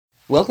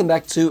Welcome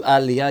back to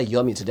Aliyah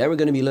Yomi. Today we're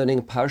going to be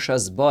learning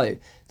Parshas Boy,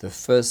 the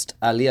first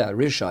Aliyah,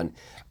 Rishon.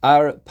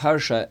 Our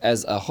Parsha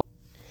as a whole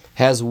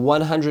has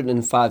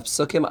 105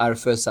 psukim. Our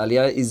first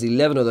Aliyah is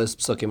 11 of those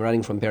psukim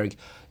running from Perik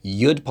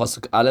Yud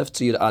Pasuk Aleph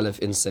to Yud Aleph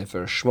in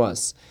Sefer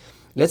Shmos.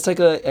 Let's take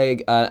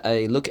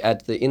a look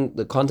at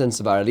the contents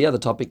of our Aliyah. The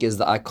topic is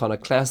the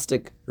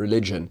Iconoclastic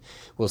Religion.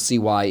 We'll see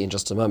why in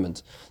just a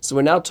moment. So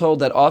we're now told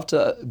that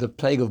after the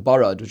plague of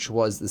Barad, which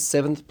was the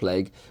 7th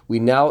plague,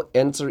 we now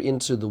enter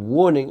into the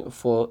warning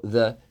for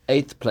the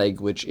 8th plague,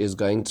 which is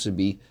going to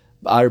be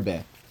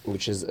Arbe,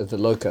 which is the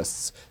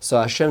locusts. So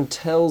Hashem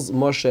tells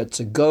Moshe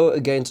to go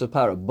again to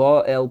Paro,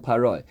 Ba el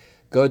Paroi,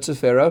 go to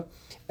Pharaoh,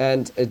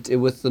 and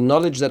with the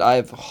knowledge that I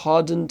have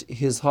hardened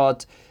his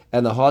heart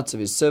and the hearts of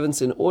his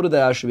servants, in order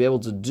that I should be able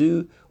to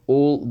do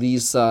all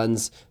these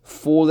signs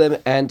for them,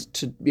 and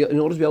in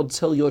order to be able to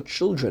tell your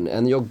children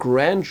and your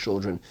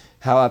grandchildren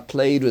how I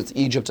played with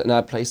Egypt and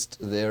I placed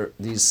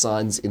these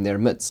signs in their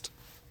midst,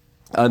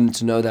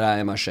 to know that I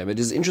am Hashem. It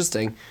is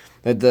interesting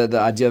that the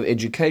idea of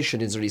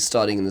education is already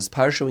starting in this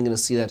parasha. We're going to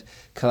see that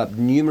come up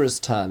numerous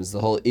times,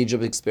 the whole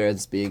Egypt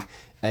experience being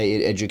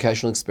an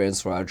educational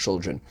experience for our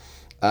children.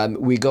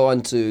 We go on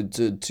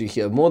to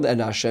hear more,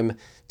 and Hashem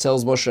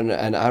tells Moshe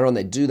and Aaron,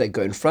 they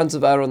go in front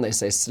of Aaron, they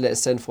say,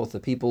 send forth the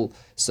people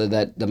so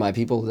that my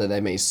people, that they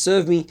may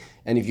serve me,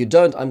 and if you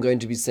don't, I'm going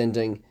to be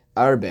sending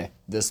Arbe,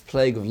 this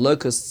plague of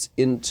locusts,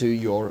 into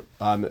your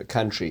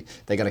country.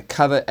 They're going to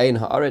cover Ein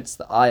Haaretz,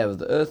 the eye of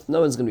the earth.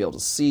 No one's going to be able to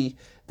see,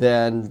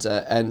 and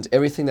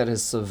everything that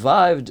has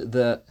survived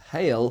the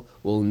hail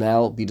will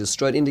now be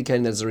destroyed,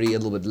 indicating that it's already a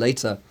little bit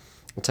later.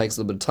 It takes a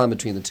little bit of time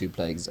between the two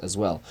plagues as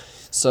well.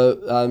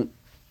 So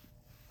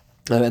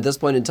at this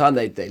point in time,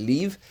 they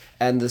leave,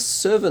 and the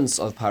servants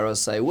of Paro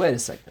say, wait a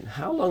second,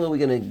 how long are we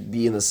going to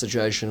be in this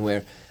situation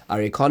where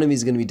our economy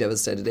is going to be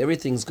devastated,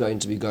 everything's going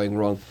to be going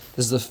wrong?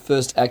 This is the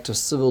first act of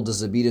civil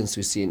disobedience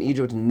we see in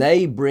Egypt, and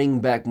they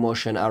bring back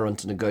Moshe and Aaron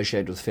to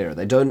negotiate with Pharaoh.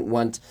 They don't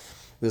want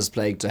this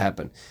plague to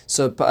happen.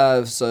 So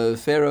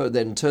Pharaoh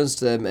then turns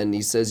to them and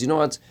he says, you know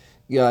what?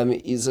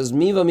 He says,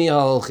 Mi va mi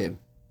ha'olchim?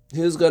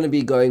 Who's going to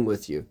be going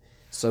with you?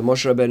 So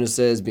Moshe Rabbeinu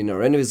says,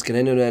 B'norenu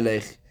v'zkenenu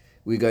ne'elech.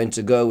 We're going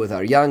to go with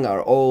our young,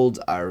 our old,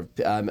 our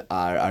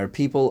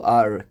people,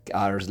 our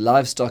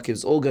livestock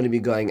is all going to be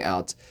going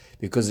out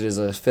because it is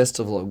a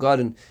festival of God.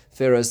 And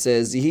Pharaoh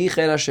says,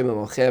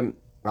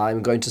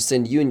 I'm going to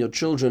send you and your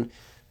children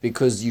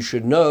because you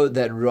should know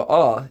that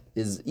Ra'ah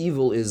is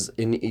evil is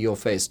in your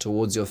face,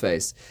 towards your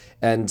face.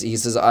 And he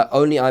says, I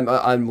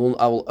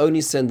will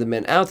only send the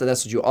men out, and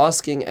that's what you're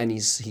asking. And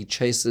he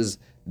chases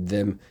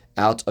them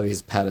out of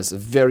his palace. A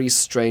very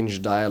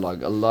strange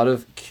dialogue. A lot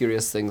of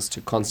curious things to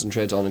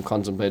concentrate on and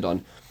contemplate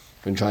on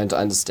when trying to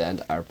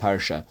understand our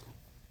parsha,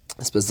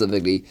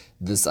 specifically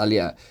this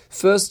aliyah.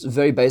 First,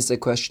 very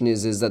basic question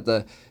is that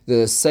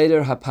the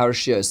Seder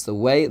HaParshios, the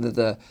way that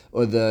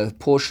the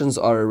portions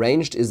are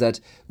arranged, is that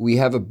we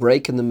have a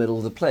break in the middle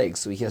of the plagues.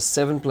 So we have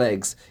 7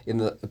 plagues in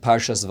the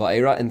Parshas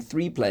Va'era and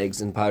 3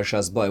 plagues in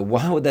Parshas Bo.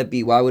 Why would that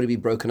be? Why would it be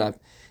broken up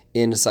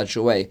in such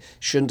a way?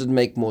 Shouldn't it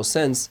make more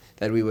sense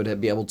that we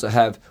would be able to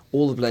have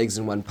all the plagues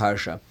in one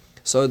parsha?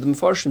 So the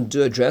Mefarshim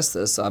do address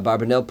this.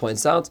 Barbanel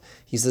points out,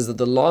 he says that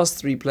the last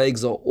 3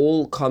 plagues are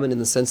all common in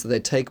the sense that they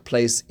take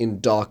place in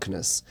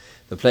darkness.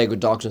 The plague of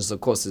darkness, of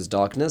course, is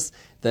darkness.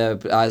 The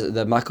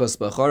Makos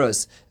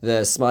Bechoros,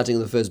 the smiting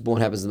of the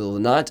firstborn, happens in the middle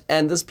of the night,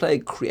 and this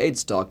plague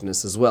creates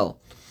darkness as well.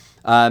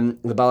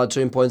 The Baal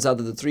HaTurim points out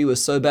that the 3 were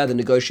so bad the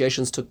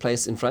negotiations took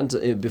place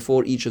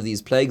before each of these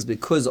plagues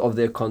because of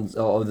their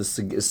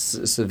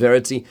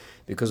severity,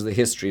 because of the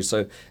history.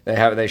 So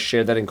they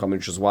share that in common,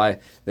 which is why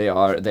they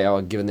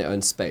are given their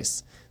own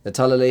space. The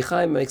Talalei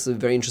Chaim makes a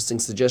very interesting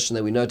suggestion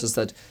that we notice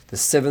that the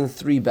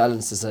 7-3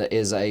 balance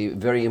is a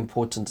very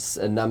important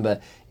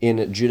number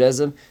in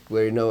Judaism,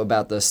 where you know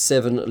about the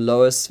 7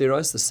 lower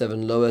spheros, the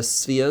 7 lower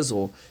spheres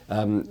or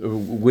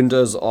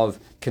windows of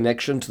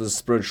connection to the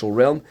spiritual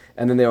realm,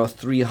 and then there are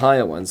 3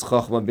 higher ones,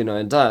 Chochmah, Binah,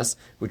 and Das,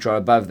 which are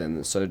above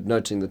them. So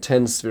noting the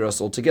 10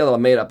 spheros altogether are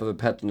made up of a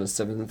pattern of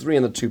 7 and 3,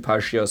 and the 2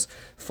 parshios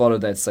follow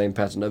that same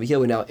pattern. Over here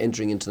we're now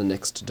entering into the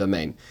next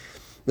domain.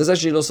 This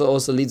actually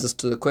also leads us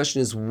to the question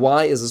is,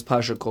 why is this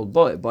parsha called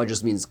Boy? Boy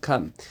just means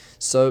come.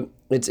 So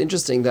it's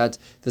interesting that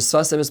the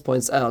Sfas Emes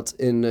points out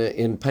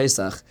in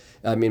Pesach,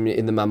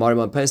 in the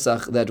Mamarim on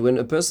Pesach, that when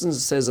a person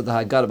says that the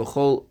Haggadah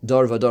b'chol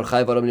dor v'dor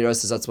chai v'adam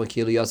niras esatzmo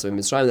kilu yatsav in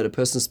Mitzrayim, that a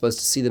person is supposed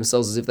to see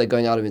themselves as if they're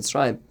going out of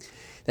Mitzrayim,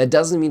 that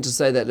doesn't mean to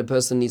say that a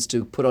person needs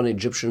to put on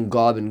Egyptian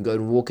garb and go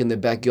and walk in their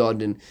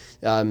backyard and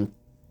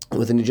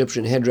with an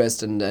Egyptian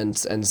headdress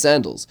and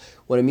sandals.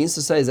 What it means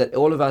to say is that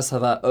all of us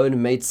have our own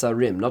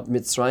Meitzarim, not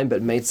Mitzrayim,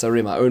 but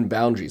Meitzarim, our own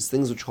boundaries,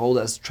 things which hold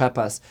us, trap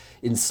us,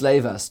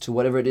 enslave us to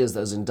whatever it is,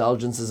 those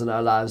indulgences in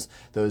our lives,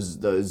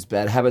 those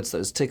bad habits,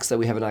 those tics that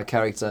we have in our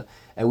character,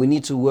 and we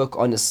need to work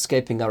on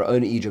escaping our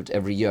own Egypt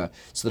every year.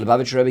 So the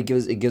Lubavitcher Rebbe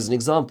gives an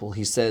example.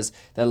 He says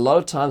that a lot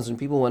of times when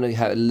people want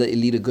to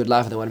lead a good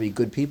life and they want to be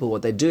good people,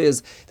 what they do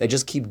is they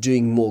just keep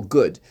doing more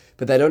good,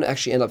 but they don't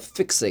actually end up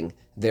fixing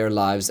their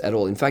lives at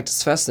all. In fact,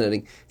 it's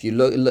fascinating. If you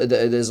look,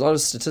 there's a lot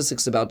of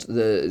statistics about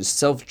the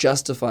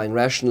self-justifying,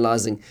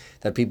 rationalizing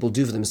that people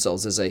do for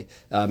themselves. There's a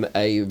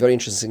very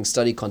interesting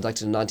study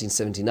conducted in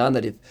 1979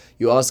 that if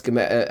you ask an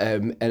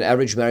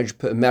average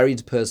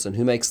married person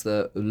who makes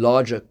the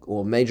larger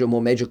or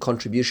more major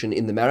contribution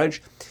in the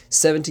marriage,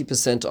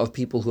 70% of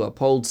people who are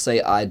polled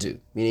say I do,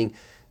 meaning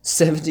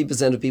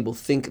 70% of people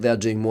think they're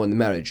doing more in the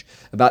marriage.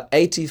 About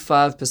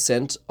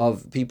 85%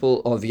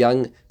 of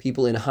young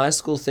people in high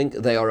school think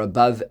they are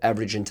above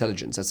average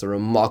intelligence. That's a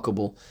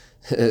remarkable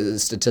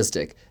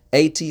statistic.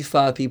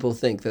 85 people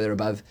think that they're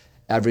above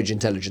average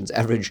intelligence.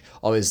 Average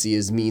obviously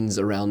means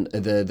around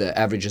the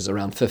average is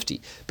around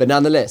 50. But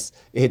nonetheless,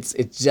 it's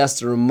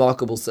just a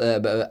remarkable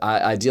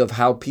idea of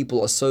how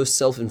people are so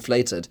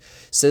self-inflated.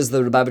 Says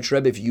the Lubavitch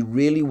Rebbe, if you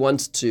really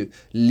want to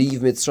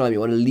leave Mitzrayim, you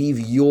want to leave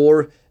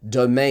your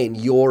domain,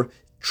 your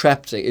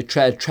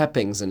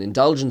trappings and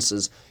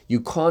indulgences, you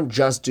can't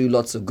just do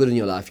lots of good in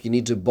your life. You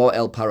need to bo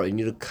el paro. You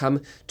need to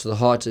come to the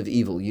heart of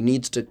evil. You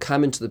need to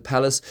come into the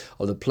palace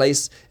or the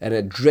place and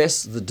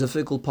address the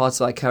difficult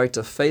parts of our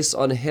character face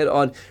on, head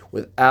on,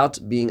 without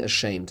being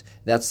ashamed.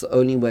 That's the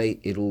only way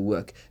it will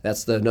work.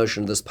 That's the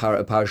notion of this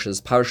parasha. This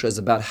parasha is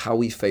about how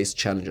we face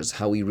challenges,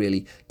 how we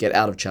really get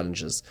out of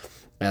challenges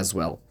as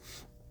well.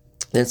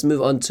 Let's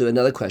move on to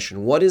another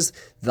question. What is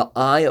the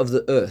eye of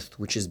the earth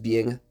which is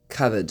being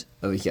covered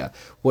over here?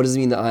 What does it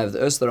mean, the eye of the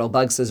earth? So the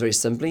Ralbag says very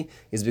simply,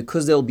 is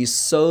because there will be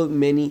so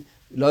many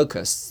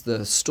locusts,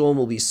 the storm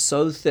will be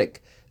so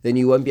thick, then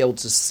you won't be able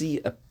to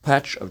see a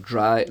patch of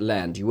dry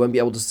land. You won't be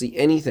able to see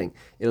anything.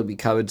 It'll be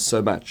covered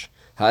so much.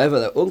 However,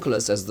 the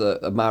Onkelos, as the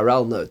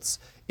Maharal notes,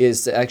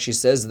 actually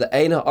says the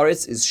Ein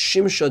Haaretz is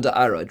Shimsho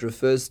Da'ara. It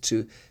refers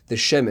to the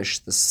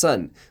Shemesh, the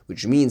sun,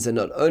 which means that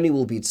not only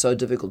will it be so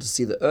difficult to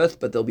see the earth,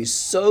 but there'll be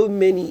so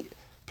many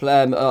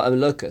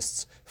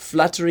locusts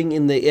fluttering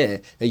in the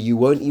air that you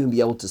won't even be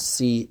able to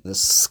see the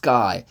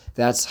sky.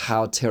 That's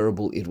how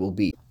terrible it will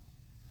be.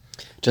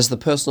 Just the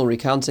personal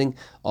recounting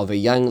of a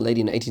young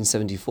lady in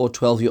 1874,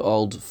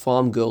 12-year-old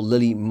farm girl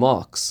Lily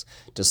Marks,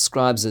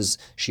 describes as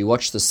she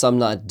watched the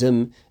sunlight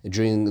dim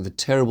during the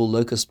terrible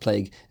locust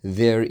plague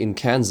there in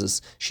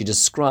Kansas. She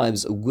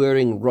describes a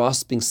whirring,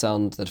 rasping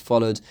sound that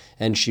followed,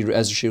 and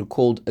as she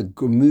recalled, a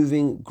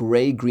moving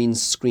grey-green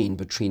screen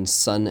between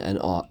sun and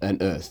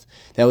earth.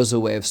 That was a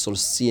way of sort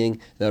of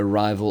seeing the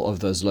arrival of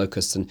those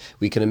locusts, and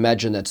we can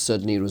imagine that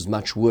certainly it was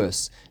much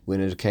worse when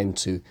it came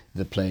to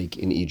the plague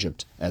in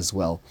Egypt as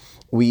well.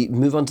 We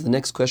move on to the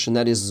next question,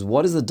 that is,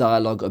 what is the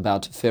dialogue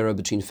about Pharaoh,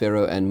 between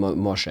Pharaoh and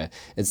Moshe?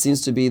 It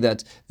seems to be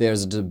that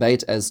there's a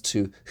debate as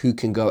to who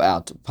can go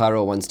out.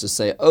 Pharaoh wants to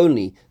say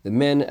only the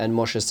men, and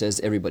Moshe says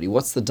everybody.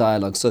 What's the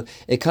dialogue? So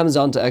it comes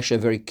down to actually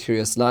a very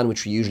curious line,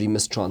 which we usually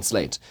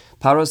mistranslate.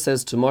 Pharaoh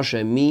says to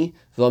Moshe, mi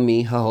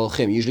v'mi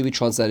ha'holchim. Usually we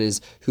translate it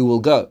as who will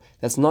go.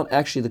 That's not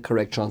actually the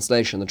correct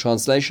translation. The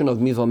translation of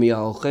mi v'mi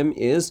ha'holchim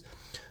is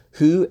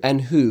who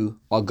and who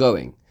are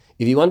going.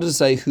 If he wanted to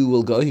say who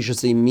will go, he should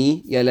say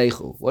mi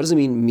yalechu. What does it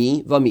mean,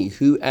 mi vami?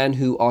 Who and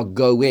who are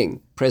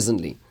going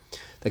presently?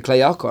 The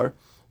Klei Yakar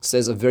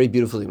says a very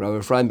beautiful thing. Rabbi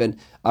Ephraim ben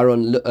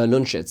Aaron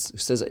Lunchitz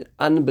says an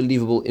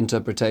unbelievable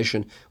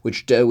interpretation,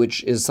 which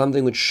is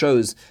something which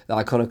shows the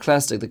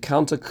iconoclastic, the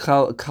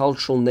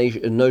counter-cultural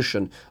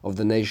notion of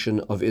the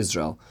nation of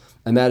Israel.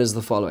 And that is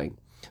the following.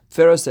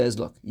 Pharaoh says,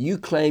 look, you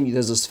claim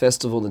there's this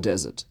festival in the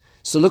desert.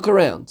 So look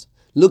around.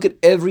 Look at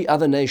every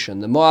other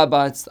nation, the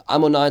Moabites, the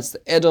Ammonites, the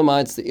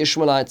Edomites, the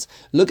Ishmaelites.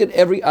 Look at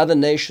every other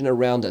nation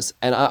around us.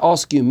 And I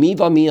ask you, mi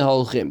v'mi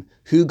ha'olchim,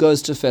 who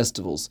goes to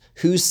festivals?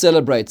 Who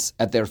celebrates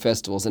at their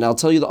festivals? And I'll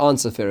tell you the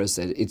answer, Pharaoh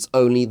said, it's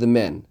only the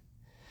men.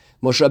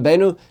 Moshe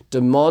Rabbeinu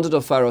demanded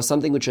of Pharaoh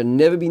something which had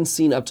never been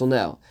seen up till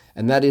now,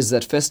 and that is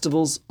that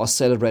festivals are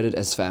celebrated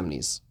as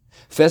families.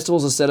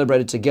 Festivals are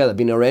celebrated together.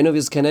 B'noreinu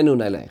v'zkenenu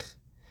nelech.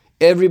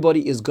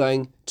 Everybody is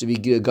going to be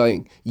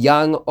going,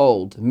 young,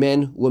 old,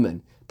 men,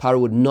 women. Pharaoh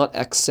would not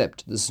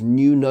accept this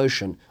new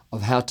notion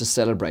of how to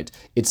celebrate.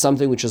 It's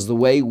something which is the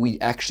way we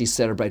actually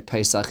celebrate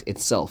Pesach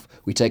itself.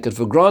 We take it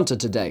for granted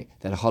today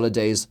that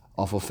holidays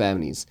are for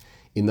families.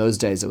 In those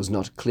days, it was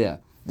not clear.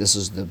 This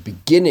was the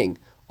beginning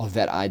of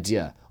that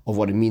idea of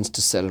what it means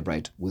to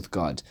celebrate with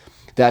God.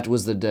 That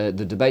was the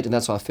debate, and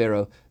that's why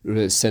Pharaoh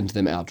sent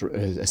them out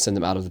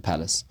of the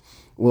palace.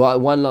 Well,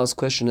 one last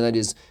question, and that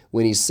is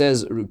when he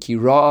says Ki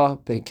ra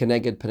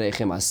keneged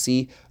penechem, I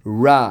see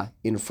ra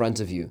in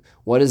front of you.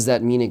 What does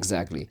that mean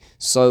exactly?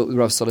 So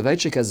Rav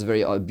Soloveitchik has a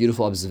very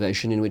beautiful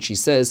observation in which he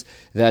says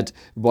that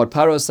what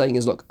Paro is saying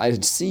is, look, I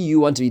see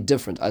you want to be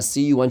different. I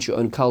see you want your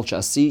own culture.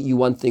 I see you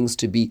want things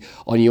to be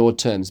on your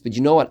terms. But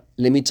you know what?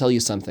 Let me tell you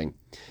something.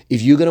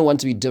 If you're going to want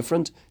to be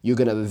different, you're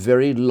going to have a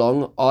very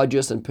long,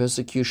 arduous, and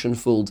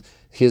persecution-filled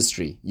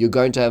history. You're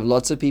going to have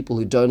lots of people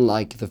who don't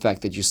like the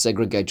fact that you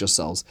segregate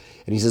yourselves.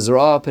 And he says,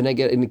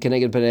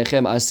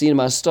 I see in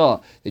my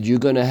star that you're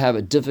going to have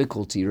a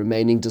difficulty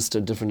remaining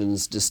different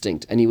and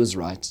distinct. And he was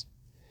right.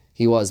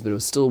 He was, but it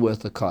was still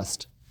worth the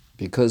cost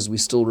because we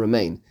still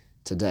remain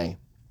today.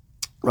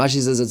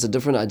 Rashi says it's a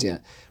different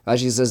idea.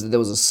 Rashi says that there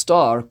was a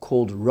star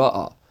called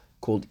Ra'ah.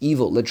 called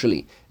evil,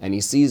 literally. And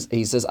he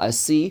says, I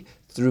see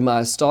through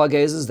my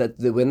stargazers that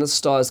when the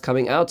star is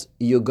coming out,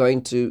 you're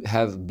going to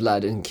have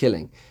blood and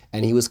killing.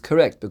 And he was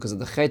correct, because of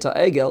the Chet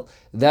HaEgel.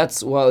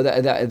 That's what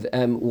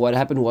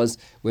happened was,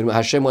 when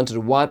Hashem wanted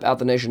to wipe out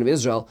the nation of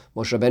Israel,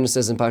 Moshe Rabbeinu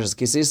says in Parshas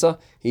Kisisa,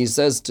 he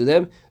says to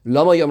them,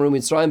 Lama Yomru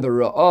Mitzrayim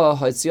b'Ra'ah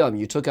Ha'etziam.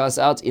 You took us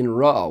out in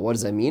Ra'ah. What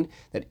does that mean?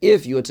 That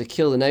if you were to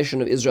kill the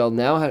nation of Israel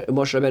now,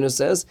 Moshe Rabbeinu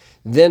says,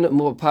 then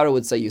Paro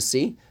would say, you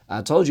see,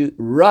 I told you,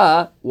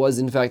 Ra was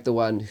in fact the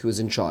one who was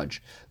in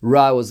charge.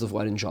 Ra was the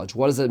one in charge.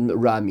 What does that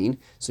Ra mean?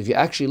 So if you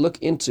actually look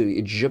into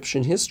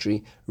Egyptian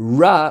history,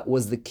 Ra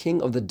was the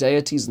king of the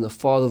deities and the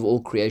father of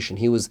all creation.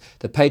 He was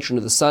the patron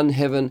of the sun,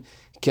 heaven,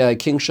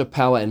 kingship,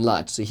 power, and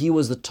light. So he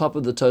was the top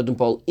of the totem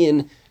pole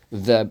in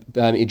the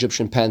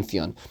Egyptian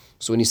pantheon.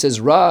 So when he says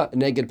Ra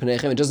neged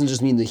Panechem, it doesn't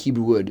just mean the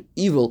Hebrew word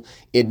evil,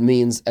 it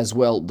means as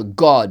well the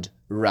god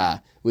Ra,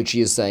 which he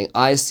is saying,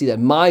 I see that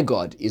my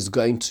God is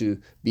going to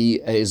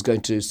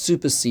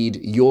supersede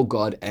your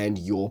God and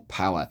your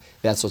power.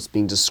 That's what's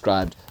being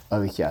described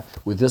over here.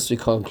 With this, we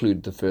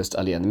conclude the first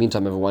Aliyah. In the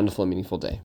meantime, have a wonderful and meaningful day.